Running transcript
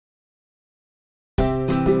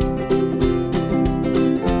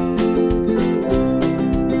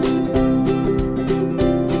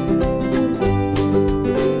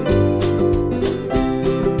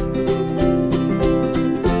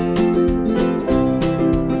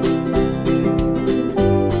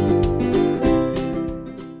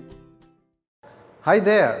Hi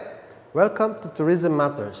there! Welcome to Tourism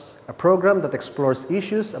Matters, a program that explores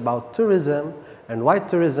issues about tourism and why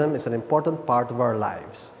tourism is an important part of our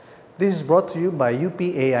lives. This is brought to you by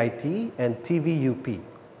UPAIT and TVUP.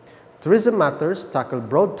 Tourism Matters tackle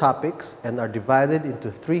broad topics and are divided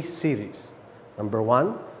into 3 series. Number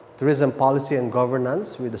 1, tourism policy and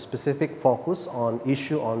governance with a specific focus on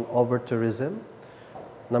issue on over-tourism.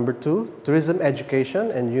 Number 2, tourism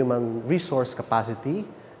education and human resource capacity.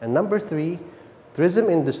 And number 3, tourism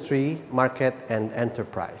industry, market, and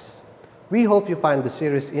enterprise. We hope you find the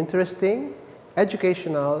series interesting,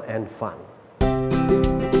 educational, and fun.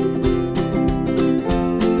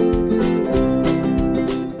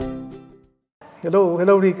 Hello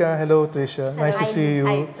Rica, hello Tricia. Nice to see you.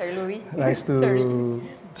 Hi, Sir Louie. Nice to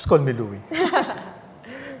just call me Louie.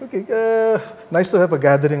 Okay, nice to have a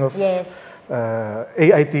gathering of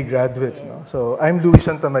AIT graduates. Yes. No? So I'm Louie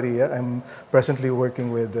Santamaria. I'm presently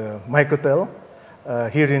working with Microtel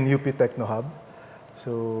here in UP Technohub.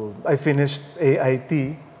 So I finished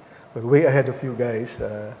AIT, but way ahead of you guys.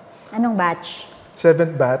 Anong batch?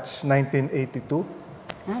 7th batch, 1982.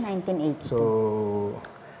 1982. So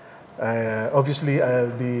obviously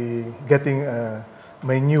I'll be getting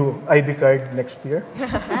my new ID card next year.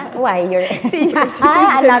 Why? You're senior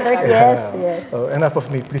another, yes. Oh, enough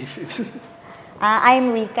of me, please.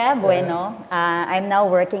 I'm Rica, Bueno. I'm now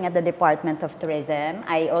working at the Department of Tourism.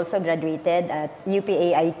 I also graduated at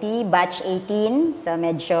UPAIT, batch 18. So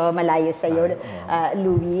medyo malayo sa'yo,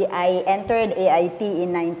 Louie. I entered AIT in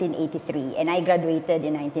 1983 and I graduated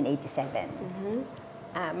in 1987.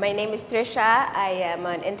 My name is Tricia. I am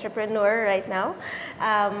an entrepreneur right now.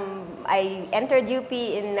 I entered UP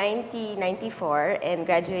in 1994 and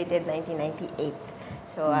graduated 1998.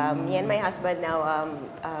 So me and my husband now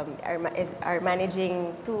are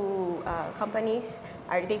managing 2 companies,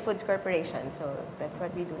 Arte Foods Corporation. So that's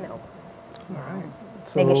what we do now. All right.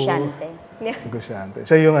 So, Negosyante. Yeah. Negosyante.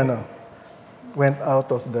 Siya yung went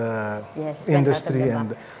out of the industry out of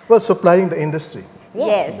the and, well, supplying the industry.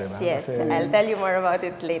 Yes. I'll tell you more about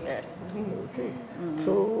it later. Okay.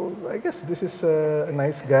 So I guess this is a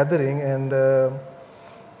nice gathering and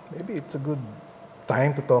maybe it's a good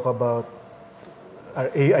time to talk about our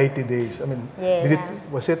AIT days. I mean,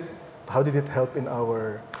 how did it help in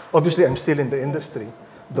our, obviously I'm still in the industry,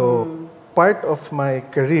 though part of my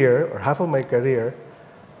career, or half of my career,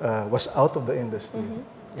 was out of the industry.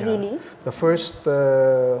 Yeah. Really? The first,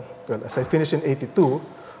 well, as I finished in 82,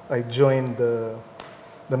 I joined the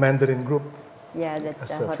Mandarin Group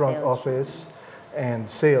as a front office and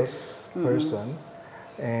sales person.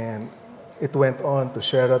 And it went on to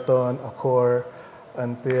Sheraton, Accor,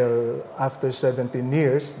 until after 17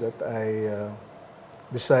 years that I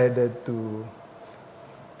decided to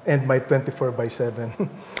end my 24/7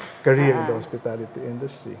 career in the hospitality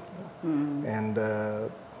industry. And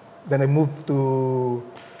then I moved to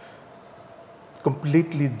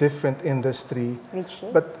completely different industry,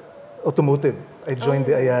 but automotive. I joined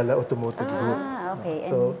the Ayala Automotive Group. Okay.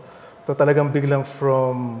 So talagang biglang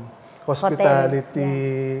from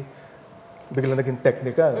hospitality, biglang naging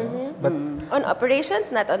technical. But on operations,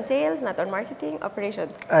 not on sales, not on marketing,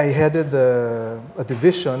 operations. I headed a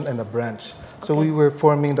division and a branch. So we were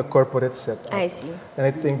forming the corporate setup. I see. And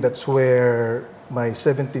I think that's where my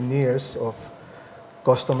 17 years of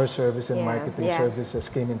customer service and marketing services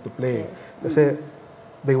came into play. Kasi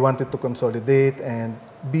they wanted to consolidate and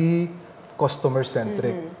be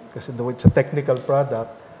customer-centric. Kasi though it's a technical product,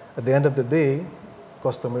 at the end of the day,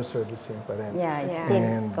 customer service yun pa rin. Yeah, it's still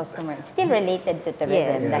customer. Still related to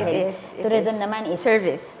tourism. Dahil tourism naman is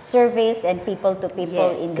service and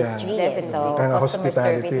people-to-people industry. So customer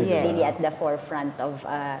service is really at the forefront of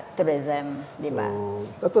tourism, di ba?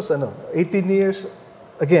 So that was 18 years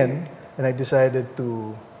again, and I decided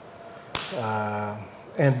to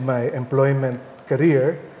end my employment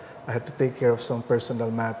career. I had to take care of some personal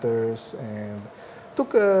matters and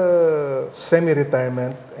took a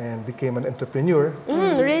semi-retirement and became an entrepreneur.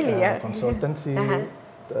 Really? Consultancy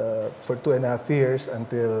for 2.5 years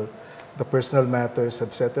until the personal matters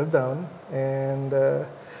have settled down. And the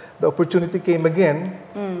opportunity came again.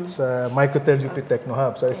 It's Microtel UP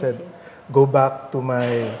Technohub. So I said, go back to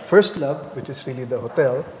my first love, which is really the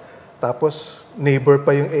hotel. Tapos, neighbor pa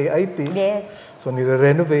yung AIT. Yes. So,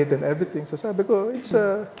 nire-renovate and everything. So, sabi ko, it's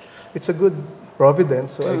a good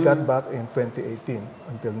providence. So, I got back in 2018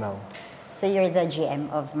 until now. So, you're the GM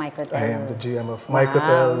of Microtel? I am the GM of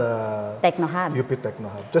Microtel Technohub. UP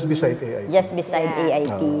Technohub. Just beside AIT. Just beside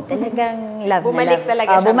AIT. Talagang love Bumalik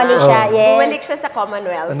talaga siya. Bumalik siya, yes. Bumalik siya sa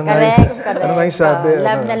Commonwealth. Correct. Ano nga yung sabi?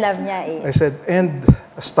 Love na love niya eh. I said,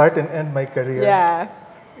 start and end my career.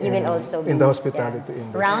 You will also be in the hospitality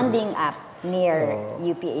industry. rounding up near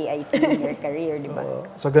UPAIT in your career, di ba?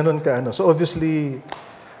 So ganun ka, ano. So obviously,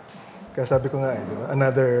 kasabi ko nga, di ba?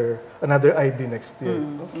 Another ID next year.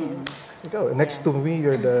 Ikaw, next to me,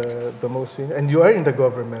 you're the most senior, and you are in the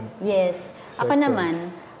government. Yes. sector. Ako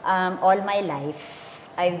naman, all my life,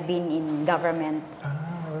 I've been in government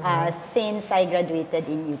since I graduated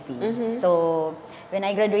in UP. So, when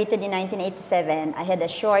I graduated in 1987, I had a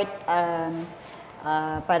short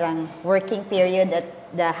parang working period at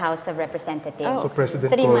the House of Representatives. So,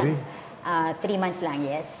 President Cory? 3 months lang,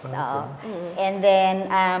 yes. And then,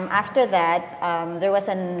 after that, there was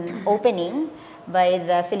an opening by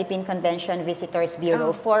the Philippine Convention Visitors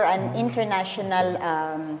Bureau for an international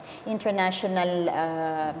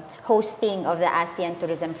hosting of the ASEAN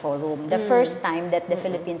Tourism Forum. The first time that the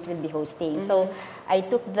Philippines will be hosting. So I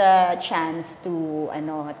took the chance to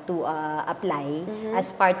apply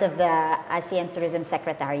as part of the ASEAN Tourism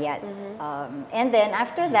Secretariat. And then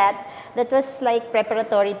after that, that was like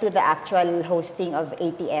preparatory to the actual hosting of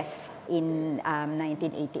ATF in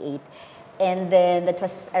 1988. And then that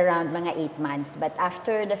was around mga 8 months. But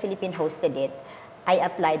after the Philippines hosted it, I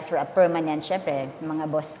applied for a permanent, syempre, mga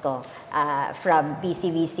boss ko, from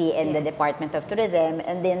PCVC and the Department of Tourism.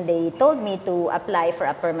 And then they told me to apply for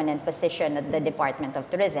a permanent position at the Department of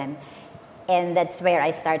Tourism. And that's where I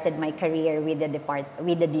started my career with the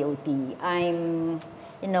DOT. I'm,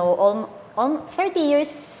 30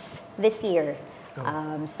 years this year.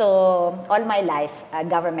 So all my life,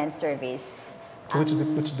 government service. So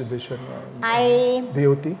which division?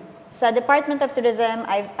 DOT? Sa Department of Tourism,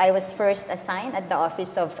 I was first assigned at the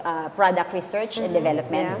Office of Product Research and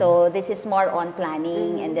Development. So this is more on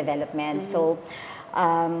planning and development. So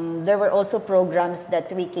there were also programs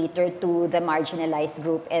that we catered to the marginalized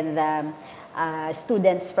group and the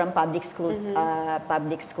students from public schools,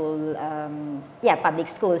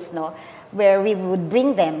 no? Where we would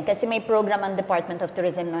bring them, kasi may program ang Department of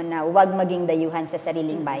Tourism noon na huwag maging dayuhan sa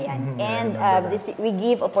sariling bayan. And we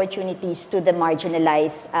give opportunities to the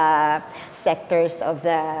marginalized sectors of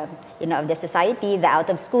the society, the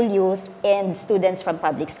out-of-school youth, and students from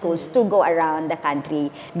public schools to go around the country.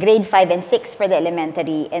 Grade 5 and 6 for the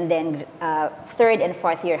elementary, and then 3rd and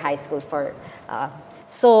 4th year high school for...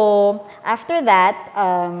 So, after that,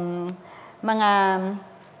 mga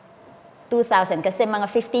 2000, kasi mga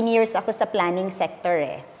 15 years ako sa planning sector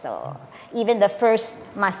eh. So, even the first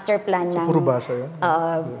master plan ng... puro basa yun?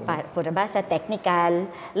 Puro basa, technical.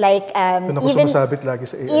 Like, sumasabit lagi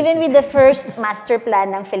sa AIT. Even with the first master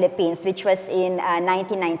plan ng Philippines, which was in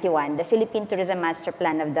 1991, the Philippine Tourism Master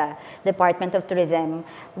Plan of the Department of Tourism,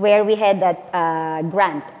 where we had that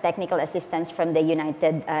grant, technical assistance from the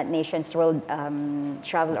United Nations World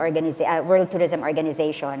Tourism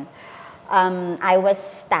Organization. I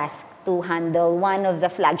was tasked to handle one of the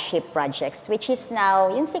flagship projects, which is now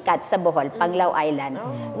yung sikat sa Bohol, Panglao Island.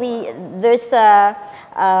 There's a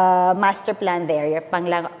master plan there,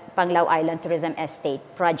 Panglao Island Tourism Estate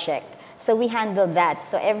project. So we handled that.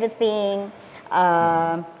 So everything,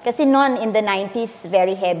 kasi noon in the 90s,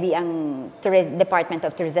 very heavy ang Department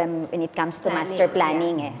of Tourism when it comes to master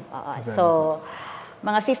planning. So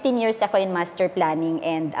mga 15 years ako in master planning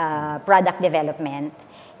and product development.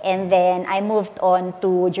 And then I moved on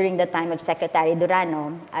to, during the time of Secretary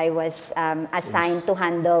Durano, I was assigned to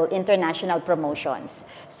handle international promotions.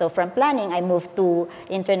 So from planning, I moved to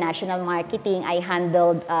international marketing. I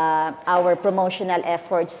handled our promotional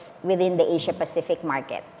efforts within the Asia-Pacific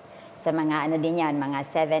market. Sa mga mga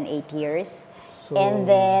 7-8 years. So, and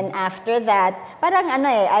then after that, parang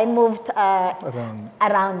I moved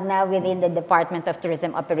around now within the Department of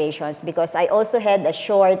Tourism Operations because I also had a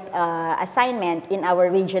short assignment in our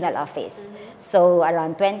regional office. So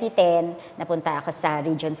around 2010, napunta ako sa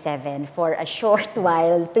Region 7 for a short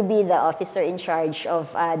while to be the officer in charge of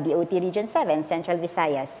DOT Region 7, Central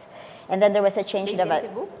Visayas. And then there was a change. Based in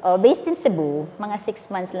Cebu? Based in Cebu. Mga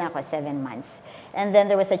 6 months lang ako, 7 months. And then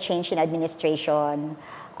there was a change in administration.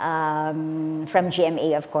 From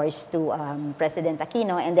GMA, of course, to President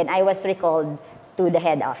Aquino, and then I was recalled to the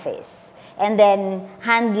head office. And then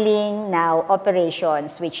handling now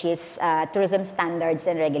operations, which is tourism standards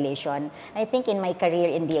and regulation. I think in my career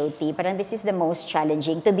in DOT, parang this is the most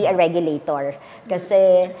challenging to be a regulator.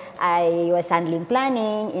 Kasi I was handling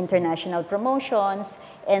planning, international promotions,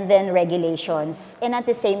 and then regulations, and at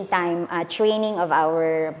the same time, training of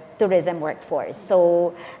our tourism workforce.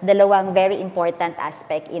 So, dalawang very important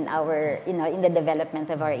aspect in our, in the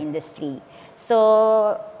development of our industry.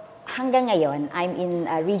 So, hanggang ngayon, I'm in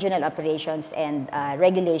regional operations and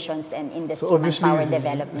regulations and industry manpower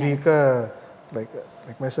development. Rica,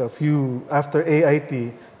 like myself, after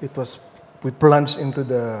AIT, we plunged into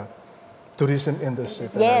the tourism industry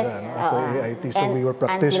Yes. talaga, no? After AIT. So we were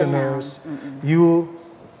practitioners. You,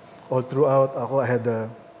 all throughout, ako, I had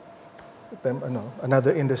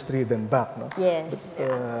another industry then back, no? Yes. But,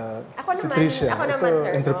 Ako si naman, Tricia, ako naman,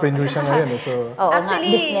 sir, entrepreneur siya ngayon. So, actually,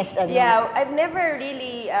 business, yeah, I've never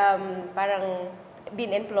really parang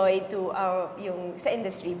been employed to yung sa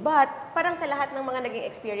industry. But parang sa lahat ng mga naging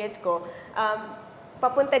experience ko,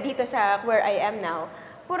 papunta dito sa where I am now,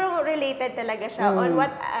 puro related talaga siya on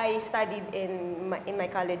what I studied in my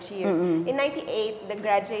college years. In 98,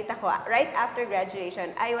 graduate ako. Right after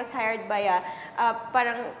graduation, I was hired by a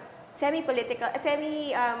parang semi-political,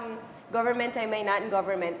 government,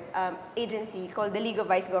 semi-non-government agency called the League of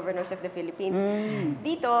Vice Governors of the Philippines.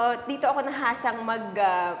 Dito ako nahasang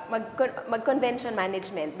mag-convention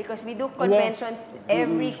management because we do conventions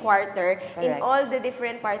every quarter in all the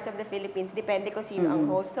different parts of the Philippines, depende ko sino ang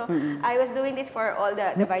host. So, I was doing this for all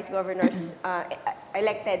the vice governors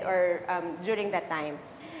elected or during that time.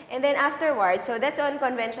 And then afterwards, so that's on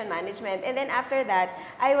convention management. And then after that,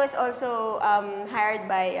 I was also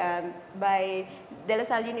hired by De La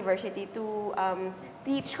Salle University to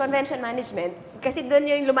teach convention management. Kasi doon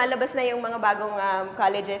yung lumalabas na yung mga bagong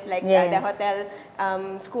colleges like the Hotel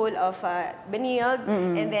School of Benilde.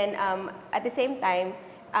 And then at the same time,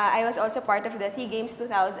 I was also part of the SEA Games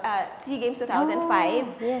 2005.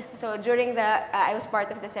 Yes. So during I was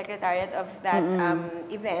part of the secretariat of that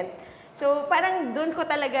event. So parang doon ko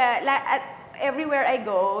talaga, everywhere I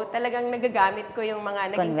go, talagang nagagamit ko yung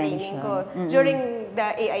mga naging training ko during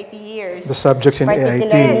the AIT years. the subjects in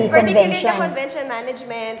AIT. Yes, particularly the convention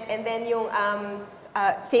management and then yung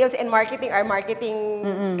sales and marketing or marketing,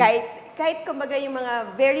 kahit kumbaga yung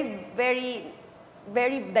mga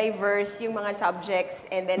very diverse yung mga subjects,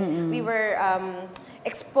 and then we were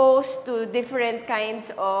exposed to different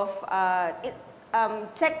kinds of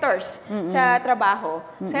sectors sa trabaho.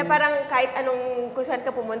 So parang kahit kung saan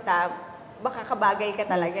ka pumunta, baka kabagay ka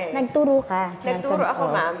talaga eh. Nagturo ka. Nagturo ako,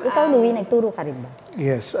 ma'am. Ikaw, Louie, nagturo ka rin ba?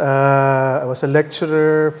 Yes, I was a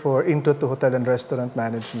lecturer for Intro to Hotel and Restaurant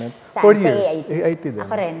Management. Saan? 4 Sa years. AIT? din.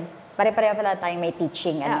 Ako rin. Pare-pareho pala tayong may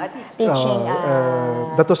teaching.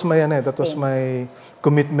 That was my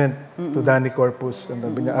commitment to Danny Corpus. And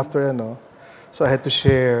after so I had to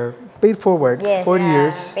share, paid forward, 4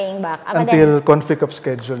 years. Paying back. Until conflict of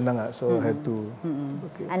schedule na nga. So I had to...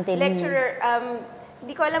 Until lecturer,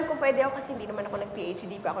 hindi ko alam kung pwede ako kasi hindi naman ako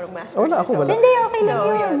nag-PhD pa ako nag-master's. Wala. Hindi, okay lang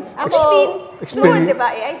yun. Ako, noon, di ba,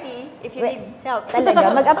 AIT, if you need help. Talaga,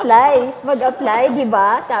 mag-apply, di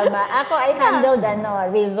ba? Tama. Ako, I handled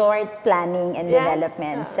resort planning and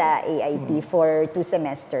development sa AIT for 2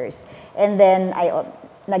 semesters. And then,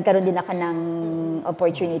 nagkaroon din ako ng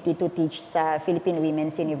opportunity to teach sa Philippine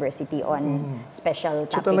Women's University on special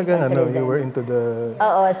topics. So talaga, you were into the...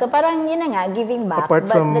 Oo, so parang yun na nga, giving back. Apart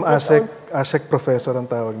from ASEC professor ang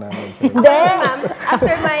tawag namin. Ma'am,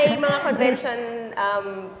 after my mga convention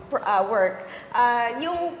work,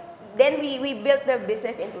 then we built the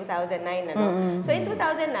business in 2009. So in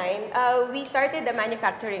 2009, we started the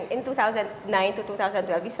manufacturing. In 2009 to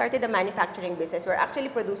 2012, we started the manufacturing business. We're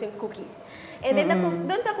actually producing cookies. And then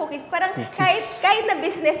doon sa cookies, parang kahit na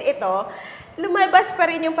business ito, lumabas pa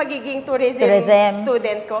rin yung pagiging tourism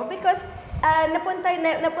student ko because napunta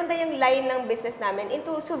yung line ng business namin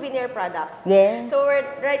into souvenir products. Yes. So we're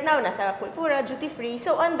right now nasa kultura, duty free.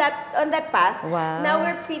 So on that path, now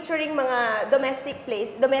we're featuring mga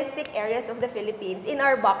domestic areas of the Philippines in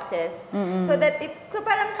our boxes. So that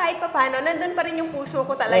parang kahit papaano nandun pa rin yung puso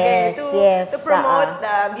ko talaga to promote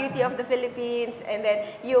the beauty of the Philippines, and then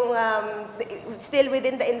yung still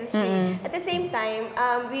within the industry. At the same time,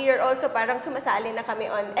 we are also parang sumasali na kami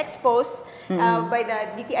on expos by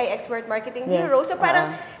the DTI Export Marketing Bureau. So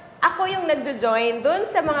parang ako yung nagjo-join doon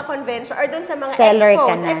sa mga convention or doon sa mga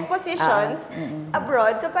expositions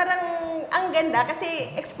abroad. So parang ang ganda kasi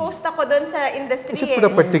exposed ako doon sa industry. Is it for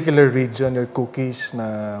a particular region or cookies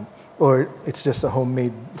na, or it's just a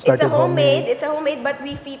homemade? It's a homemade, but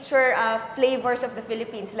we feature flavors of the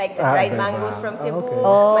Philippines like the dried mangoes from Cebu,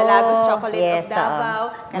 Malagos chocolate of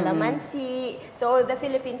Davao, calamansi. So the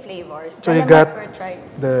Philippine flavors. So you got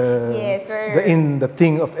the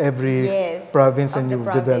thing of every province and you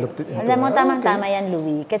developed it. Alam mo, tamang-tama yan,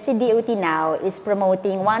 Louie. Kasi DOT now is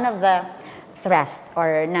promoting one of the thrust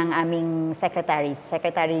or ng aming Secretary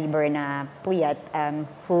Berna Puyat,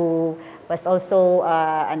 who was also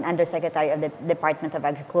an undersecretary of the Department of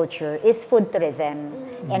Agriculture, is food tourism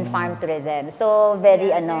and farm tourism. So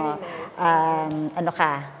very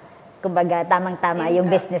kumbaga tamang-tama yung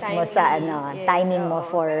business mo sa timing mo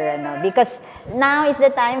for because now is the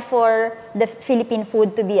time for the Philippine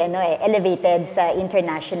food to be elevated sa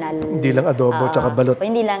international. Hindi lang adobo tsaka balot.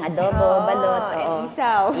 Hindi lang adobo, balot.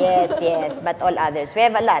 Isaw. Yes, but all others. We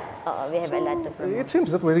have a lot. We have a lot to promote. It seems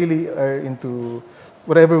that we really are into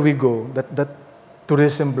wherever we go, that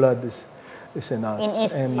tourism blood is in us.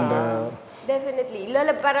 Definitely.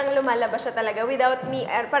 Parang lumalabas siya talaga without me.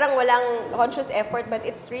 Parang walang conscious effort, but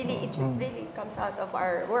it just really comes out of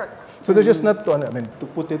our work. So there's just not, to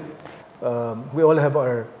put it, we all have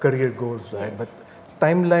our career goals, right? But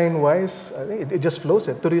timeline-wise, I think it just flows.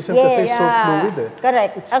 Tourism kasi is so fluid.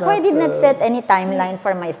 Correct. I did not set any timeline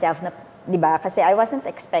for myself, di ba? Kasi I wasn't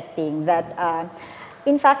expecting that.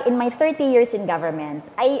 In fact, in my 30 years in government,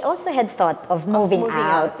 I also had thought of moving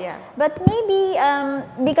out. Yeah. But maybe,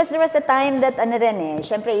 because there was a time that,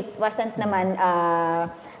 syempre, it wasn't naman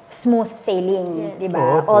smooth sailing, di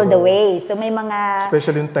ba? All the way. So may mga...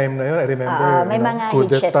 Especially yung time na yun, I remember. May mga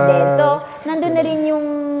hitches din. So, nandun na rin yung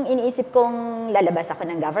iniisip kong lalabas ako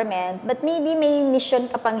ng government. But maybe may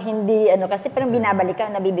mission ka pang hindi, kasi parang binabalik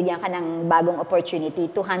ka, nabibigyan ka ng bagong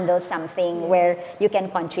opportunity to handle something where you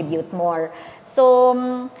can contribute more. So,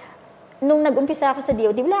 nung nag-umpisa ako sa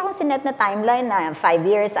DOT, wala akong sinet na timeline na 5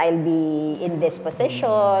 years I'll be in this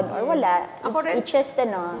position or wala. It's just,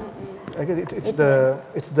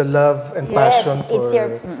 it's the love and passion for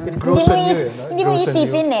it grows on you. Hindi mo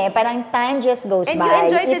isipin parang time just goes and by.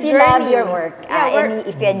 You enjoy the if you journey. love your work, and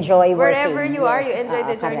if you enjoy working. Wherever you are, you enjoy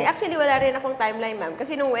the journey. Correct. Actually, wala rin akong timeline, ma'am.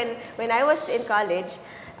 Kasi when I was in college,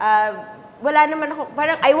 wala naman ako,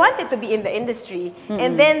 parang I wanted to be in the industry.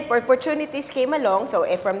 And then opportunities came along. So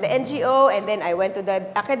from the NGO, and then I went to the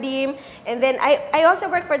academe, and then I also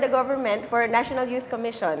worked for the government for National Youth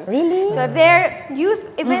Commission. Really? So their youth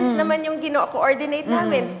events naman yung coordinate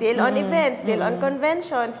namin. Still on events, still on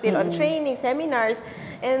conventions, still on training, seminars,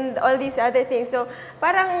 and all these other things. So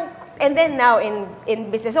parang, and then now in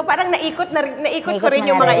business. So parang naikot ko rin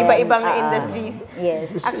yung mga iba-ibang industries.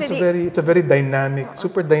 Yes. Actually, it's a very dynamic,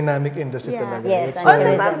 super dynamic industry talaga. Yes.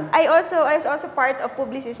 Also, ma'am, I was also part of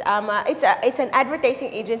Publicis AMA. It's an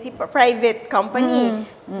advertising agency, private company.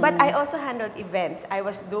 But I also handled events. I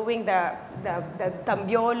was doing the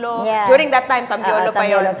Tambiolo. Yes. During that time, Tambiolo pa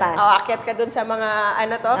yun. Tambiolo pa. Akyat ka dun sa mga,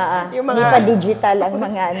 yung mga... Hindi pa digital ang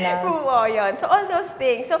mga Oo, yun. So all those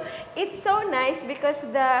things. So it's so nice because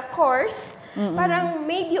the course parang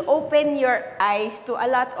made you open your eyes to a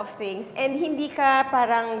lot of things and hindi ka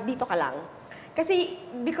parang dito ka lang. Kasi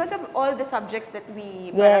because of all the subjects that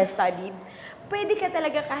we parang studied, pwede ka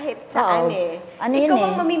talaga kahit saan Ikaw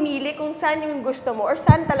ang mamimili kung saan yung gusto mo or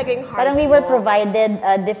saan talaga yung heart parang we were provided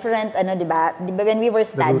different, di ba? When we were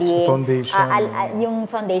studying, foundation. Yung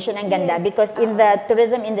foundation ang ganda because in the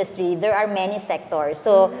tourism industry, there are many sectors.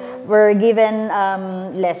 So, we're given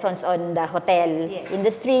lessons on the hotel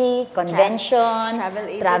industry, convention,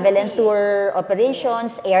 travel and tour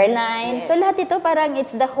operations, airlines. So, lahat ito parang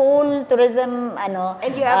it's the whole tourism and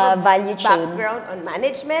you have value chain. Background on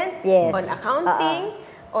management, on accounting,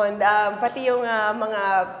 on pati yung mga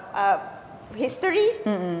history,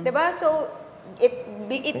 diba? So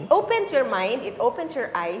it opens your mind, it opens your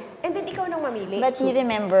eyes, and then ikaw nang mamili. But you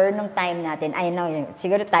remember nung time natin, I know,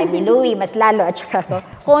 siguro time ni Louie, mas lalo, at saka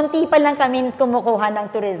konti pa lang kami kumukuha ng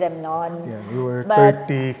tourism noon. Yeah, we were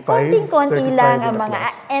 35. Konti lang ang mga,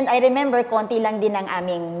 and I remember, konti lang din ang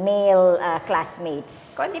aming male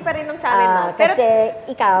classmates. Konti pa rin nung sa amin, ma'am. Kasi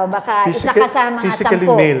ikaw, baka isa ka sa mga physically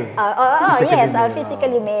 10. male.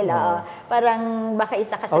 Physically male. Parang baka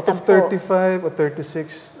isa ka sa 10. Out of 35 or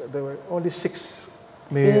 36, there were only 6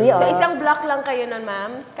 male. So isang block lang kayo nun,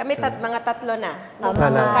 ma'am? Kami mga tatlo na.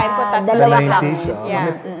 Time ko tatlo. Dalawa The 90s. Yeah.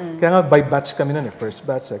 Kaya nga by batch kami nun, first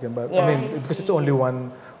batch, second batch. I mean, because it's only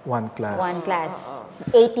one class. One class.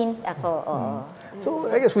 18th ako, So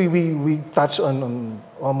I guess we touch on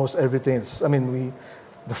almost everything.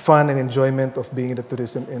 The fun and enjoyment of being in the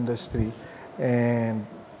tourism industry. And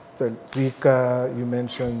Rica, you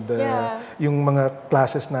mentioned yung mga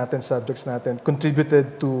classes natin, subjects natin,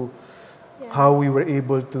 contributed to how we were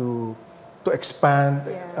able to expand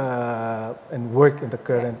and work in the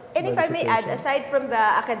current And if I may add, aside from the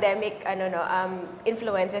academic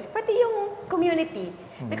influences, pati yung community.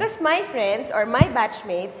 Because my friends or my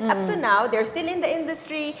batchmates, up to now, they're still in the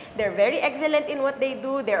industry, they're very excellent in what they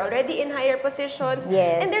do, they're already in higher positions,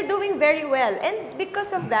 and they're doing very well. And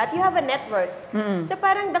because of that, you have a network. So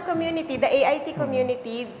parang the community, the AIT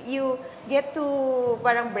community, you get to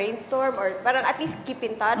parang brainstorm or parang at least keep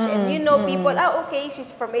in touch and you know people,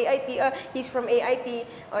 he's from AIT, he's from AIT,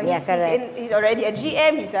 or he's already a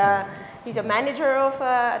GM, He's a manager of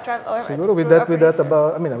siguro with that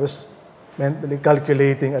about, I mean, I was mentally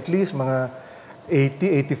calculating at least mga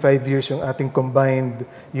 80-85 years yung ating combined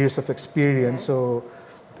years of experience. So,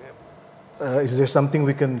 is there something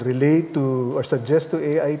we can relate to or suggest to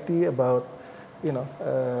AIT about, you know,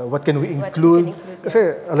 what can we include?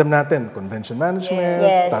 Kasi alam natin, convention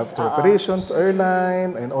management, operations,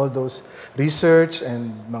 airline, and all those research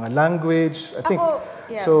and mga language. I think,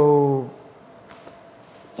 so,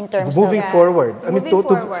 in terms moving forward, I mean,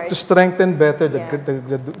 forward, to strengthen better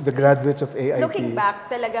the graduates of AIT. Looking back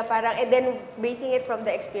talaga parang, and then basing it from the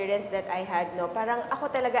experience that I had, no, parang ako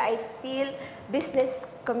talaga, I feel business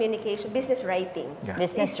communication, business writing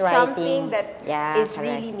is something that is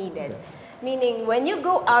really needed. Meaning, when you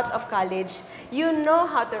go out of college, you know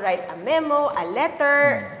how to write a memo, a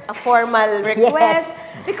letter, a formal request.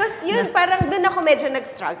 Because yun, parang dun ako medyo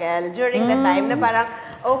nag-struggle during the time na parang,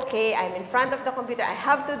 okay, I'm in front of the computer, I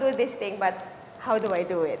have to do this thing, but how do I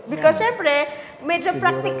do it? Because syempre, medyo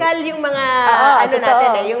practical yung mga,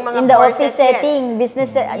 natin yung mga in the office setting,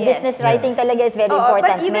 business writing talaga is very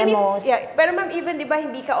important, memos. Pero ma'am, even di ba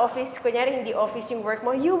hindi ka office, kunyari hindi office yung work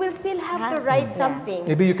mo, you will still have to write something.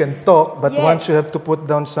 Maybe you can talk, but once you have to put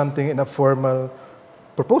down something in a formal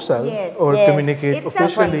proposal or communicate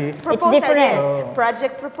officially. It's different.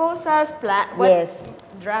 Project proposals,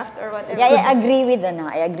 draft or whatever. I agree with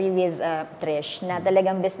Trish na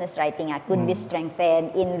talagang business writing could be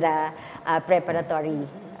strengthened in the preparatory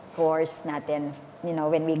course natin, you know,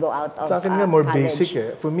 when we go out of Sa akin nga more college.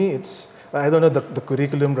 basic. For me, it's, I don't know the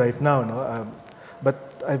curriculum right now, no? But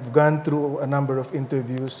I've gone through a number of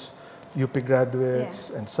interviews, UP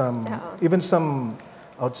graduates, and some, even some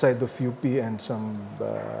outside of UP and some,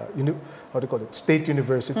 how do you call it, state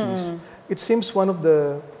universities. It seems one of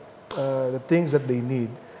the things that they need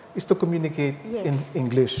is to communicate in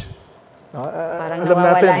English. Alam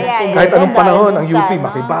natin, kahit anong panahon, ang UP,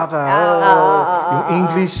 makibaka, yung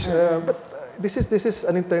English. But this is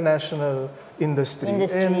an international industry.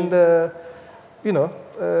 And, you know,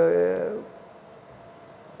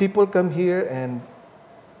 people come here and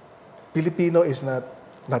Filipino is not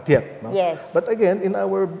yet. No? But again, in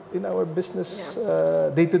our business,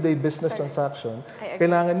 day-to-day business transaction,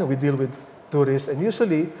 kailangan we deal with tourists, and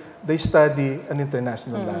usually they study an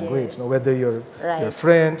international language. No? Whether you're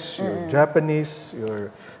French, you're Japanese,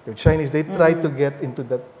 you're Chinese, they try to get into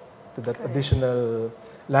that additional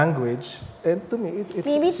language. And to me, it's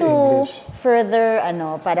maybe it's to English. further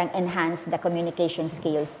parang enhance the communication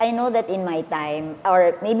skills. I know that in my time,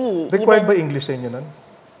 or maybe Required ba English sa inyo nun?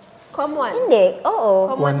 Common. Hindi,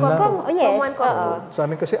 oo. One lang. Yes, Sa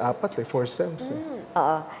amin kasi 4 SEMs.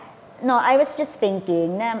 No, I was just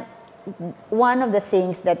thinking na one of the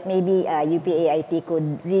things that maybe UPAIT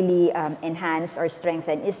could really enhance or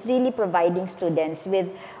strengthen is really providing students with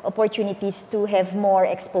opportunities to have more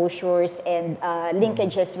exposures and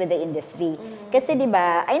linkages with the industry. Kasi di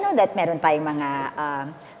ba, I know that meron tayong mga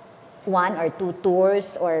 1 or 2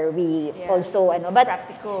 tours, or we also but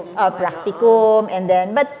practicum, and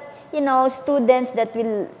then you know, students that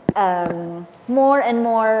will more and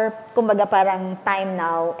more, kumbaga parang time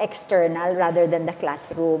now, external rather than the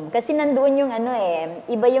classroom. Kasi nandoon yung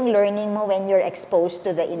iba yung learning mo when you're exposed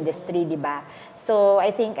to the industry, di ba? So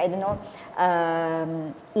I think, I don't know,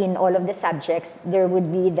 in all of the subjects, there would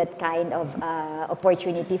be that kind of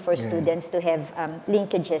opportunity for students to have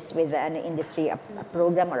linkages with an industry, a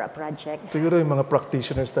program or a project. Siguro yung mga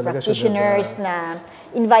practitioners talaga. Practitioners na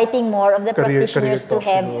inviting more of the practitioners to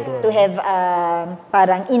have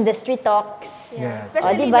parang industry talks.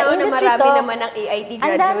 Especially now na marami naman ng AIT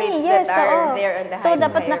graduates that are there on the So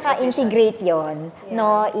dapat naka-integrate yon,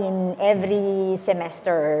 no, in every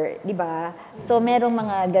semester, di ba? So merong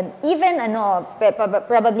mga even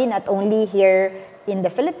probably not only here in the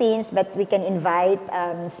Philippines, but we can invite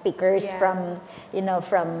speakers from, you know,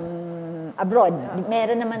 from abroad.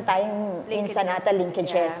 Meron naman tayong minsan ata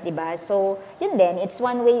linkages, di ba? So, yun din, it's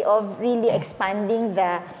one way of really expanding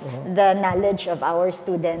the knowledge of our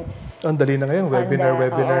students. Ang dali na ngayon, webinar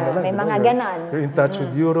na lang. May mga ganon. You're in touch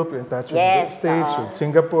with Europe, you're in touch with the States, with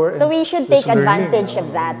Singapore. So, we should take advantage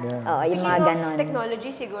of that. Yung mga ganon. Speaking of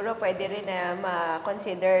technology, siguro pwede rin na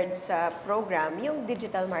ma-consider sa program yung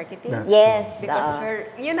digital marketing. Yes. Because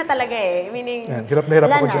yun na talaga meaning, hirap na hirap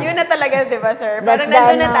ako dyan. Yun na talaga, di ba, sir? Parang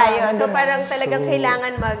nandun na tayo. So, parang talagang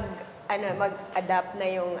kailangan mag-adapt na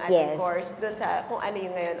yung ating course doon sa kung ano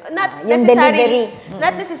yung ngayon. Not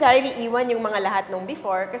necessarily iwan yung mga lahat nung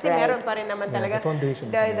before, kasi meron pa rin naman talaga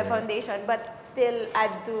the foundation, but still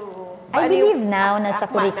add to I believe now na sa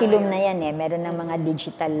curriculum na yan meron ng mga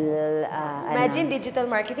digital imagine digital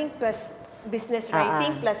marketing plus business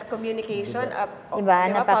writing plus communication. Diba?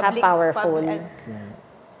 Napaka-powerful.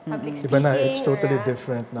 Public speaking. Iba na, it's totally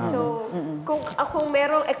different now. So, kung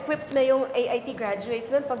merong equipped na yung AIT graduates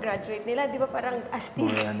nun, pag-graduate nila, di ba parang astig?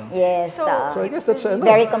 Yes. So I guess that's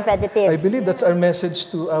very competitive. I believe that's our message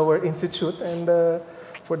to our institute, and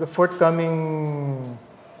for the forthcoming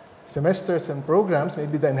semesters and programs,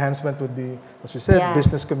 maybe the enhancement would be, as we said,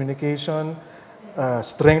 business communication,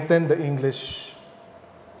 strengthen the English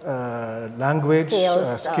language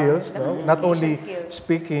skills, no? Not only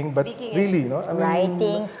speaking, but really, no? I mean,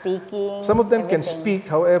 writing, speaking. Some of them can speak,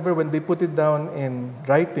 however, when they put it down in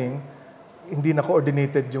writing, hindi na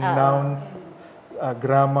coordinated yung noun,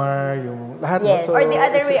 grammar, yung lahat. Yes. So, or the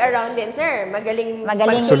other way around din, sir.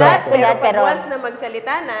 Magaling sulat, pero once na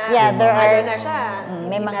magsalita na, na siya.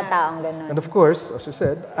 May mga taong ganun. And of course, as you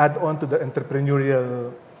said, add on to the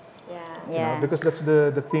entrepreneurial. You know, because that's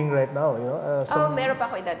the thing right now, you know. Meron pa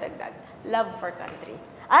ako idadagdag. Love for country.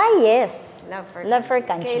 Yes. Love for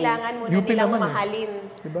country. Kailangan mo na nilang mahalin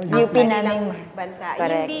ang kanilang bansa.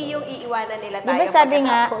 Correct. Hindi yung iiwanan nila tayo. Diba sabi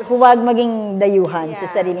nga, huwag maging dayuhan sa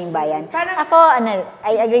sariling bayan. Ako,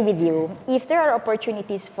 I agree with you. If there are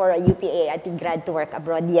opportunities for a UPAIT grad to work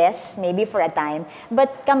abroad, yes, maybe for a time,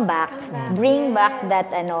 but come back. Bring back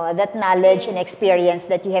that knowledge and experience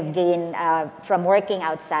that you have gained from working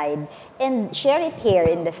outside and share it here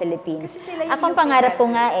in the Philippines. Akong pangarap ko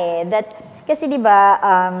nga that kasi di ba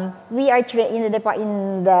we are in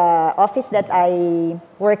the office that I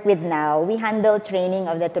work with now, we handle training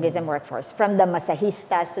of the tourism workforce, from the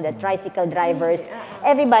masahistas to the tricycle drivers,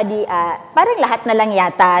 everybody, parang lahat na lang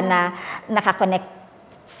yata na nakakonect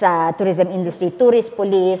sa tourism industry, tourist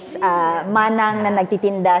police, manang na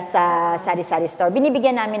nagtitinda sa sari-sari store.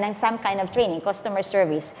 Binibigyan namin ng some kind of training, customer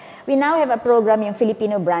service. We now have a program, yung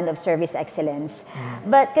Filipino Brand of Service Excellence.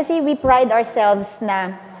 But kasi we pride ourselves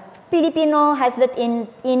na Filipino has that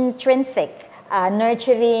intrinsic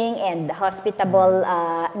nurturing and hospitable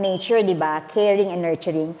nature, di ba? Caring and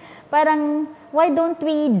nurturing. Parang, why don't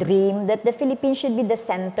we dream that the Philippines should be the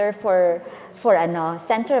center for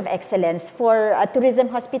center of excellence for tourism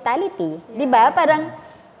hospitality? Di ba? Parang,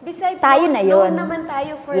 besides, tayo na yun. naman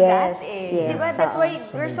tayo for that Yes. Diba? That's why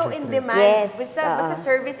we're so in demand. Yes. Basta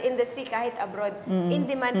service industry kahit abroad, in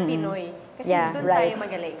demand Pinoy. Kasi doon tayo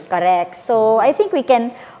magaling. Correct. So, I think we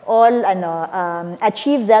can all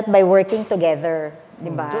achieve that by working together.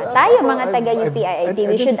 Diba? Tayo mga taga-UPAIT,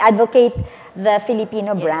 we should advocate the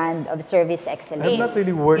Filipino brand of service excellence. I've not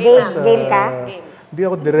really worked Game ka? Hindi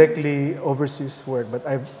ako directly overseas work, but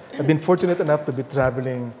I've been fortunate enough to be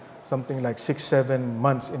traveling something like 6-7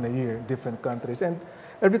 months in a year, different countries. And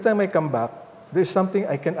every time I come back, there's something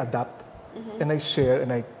I can adapt, and I share, and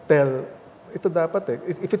I tell, ito dapat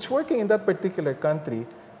if it's working in that particular country,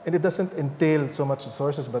 and it doesn't entail so much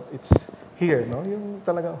resources, but it's here, no? Yung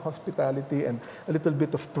talagang hospitality and a little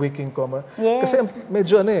bit of tweaking, Yes. Kasi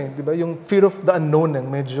medyo di ba, yung fear of the unknown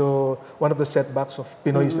medyo one of the setbacks of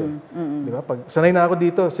Pinoys Di ba? Pag sanay na ako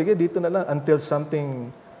dito, sige dito na lang until something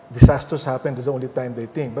disasters happen, that's the only time they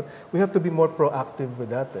think. But we have to be more proactive with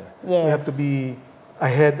that. Yes. We have to be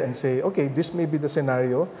ahead and say, okay, this may be the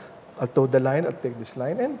scenario. I'll toe the line, I'll take this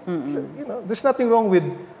line. And, there's nothing wrong with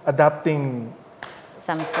adapting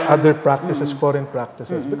other practices, foreign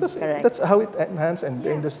practices, because that's how it enhances and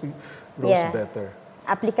the industry grows better.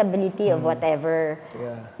 Applicability of whatever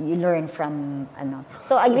you learn from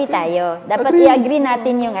So agree tayo. Dapat i-agree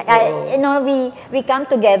natin yung we come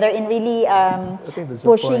together in really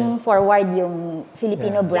pushing forward yung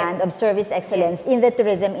Filipino brand of service excellence in the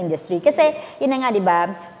tourism industry. Kasi yun na nga, di ba?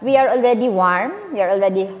 We are already warm, we are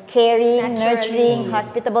already caring, nurturing,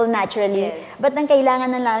 hospitable naturally. But ang kailangan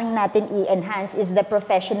na lang natin i-enhance is the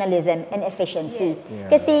professionalism and efficiency.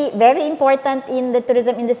 Kasi very important in the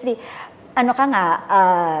tourism industry.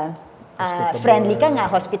 Friendly ka nga,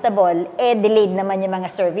 hospitable, delayed naman yung mga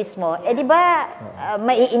service mo, di ba,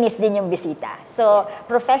 maiinis din yung bisita. So,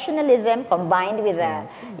 professionalism combined with the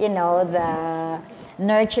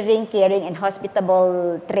nurturing, caring, and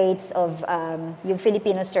hospitable traits of yung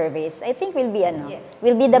Filipino service, I think will be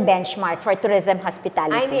the benchmark for tourism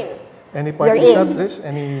hospitality. I mean, any party shot, Trish?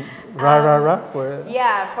 Any rah-rah-rah? For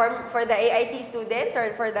the AIT students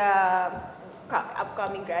or for the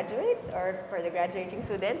upcoming graduates or for the graduating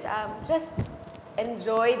students, just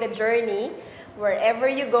enjoy the journey. Wherever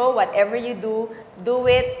you go, whatever you do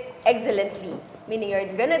it excellently. Meaning you're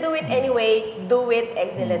gonna do it anyway, do it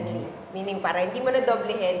excellently. Meaning para hindi mo na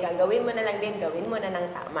doblehin, gagawin mo na lang din, gawin mo na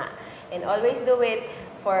ng tama. And always do it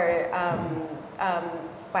for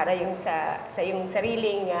para yung sa yung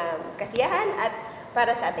sariling kasiyahan at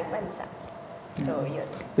para sa ating bansa. So, yun.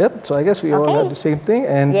 Yep, so I guess we all have the same thing.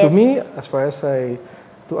 And to me, as far as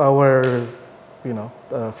to our,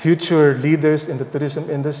 future leaders in the tourism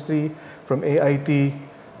industry from AIT,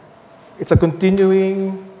 it's a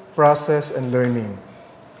continuing process and learning.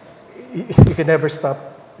 You can never stop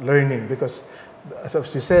learning because, as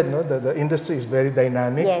we said, the industry is very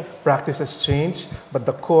dynamic. Yes. Practice has changed, but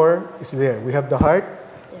the core is there. We have the heart,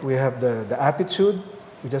 we have the attitude,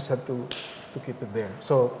 we just have to keep it there.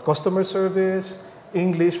 So, customer service,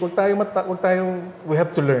 English, we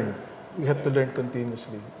have to learn. We have to learn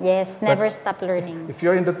continuously. Yes, never stop learning. If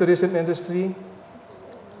you're in the tourism industry,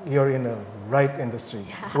 you're in a right industry.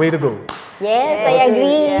 Way to go. Yes, I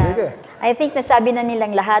agree. Yeah. I think nasabi na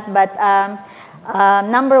nilang lahat, but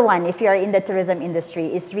number one, if you're in the tourism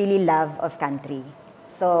industry, is really love of country.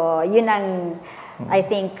 So, yun ang, I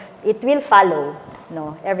think, it will follow.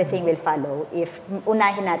 No, everything will follow if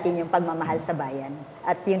unahin natin yung pagmamahal sa bayan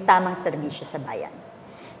at yung tamang serbisyo sa bayan.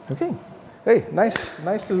 Okay. Hey, nice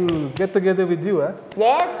to get together with you,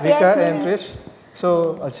 Yes, Rica and Trish.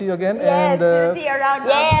 So, I'll see you again. Yes, and, we'll see you around.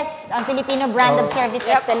 Yes, ang Filipino brand of service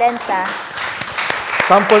excellence.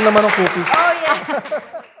 Sample naman ng cookies. Oh, yes.